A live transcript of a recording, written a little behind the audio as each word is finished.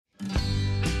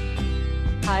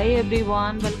Hi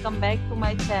everyone, welcome back to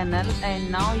my channel,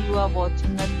 and now you are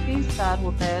watching a 3-star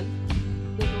hotel.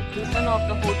 The location of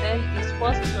the hotel is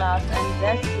first class and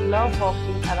guests love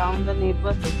walking around the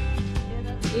neighborhood.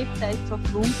 There are 8 types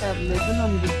of rooms available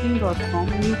on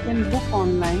booking.com. You can book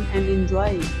online and enjoy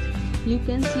it. You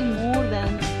can see more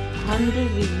than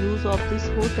 100 reviews of this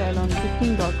hotel on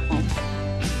booking.com.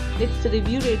 Its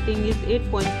review rating is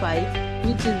 8.5,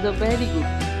 which is very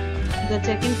good. The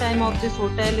check-in time of this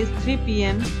hotel is 3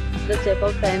 p.m. The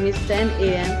check-out time is 10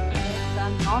 a.m. Pets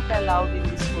are not allowed in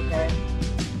this hotel.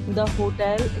 The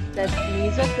hotel accepts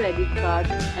major credit cards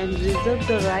and reserves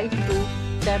the right to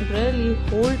temporarily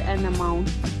hold an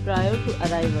amount prior to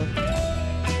arrival.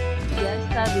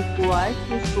 Guests are required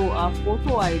to show a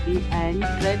photo ID and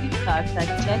credit cards at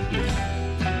check-in.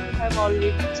 If you have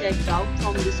already checked out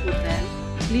from this hotel,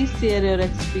 please share your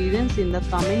experience in the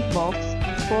comment box.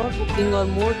 For booking or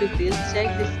more details,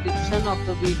 check description of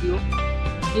the video.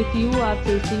 If you are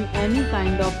facing any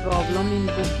kind of problem in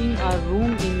booking a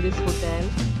room in this hotel,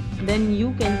 then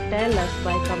you can tell us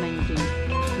by commenting.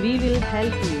 We will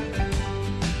help you.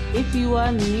 If you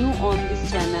are new on this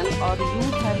channel or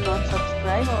you have not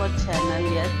subscribed our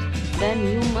channel yet, then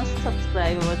you must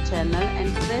subscribe our channel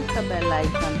and press the bell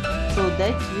icon so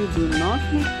that you do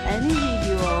not miss any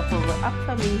video of our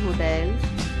upcoming hotel.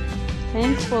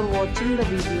 Thanks for watching the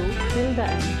video till the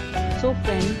end. So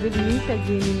friends, we'll meet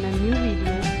again in a new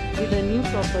video with a new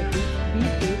property. Be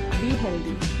safe, be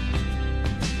healthy.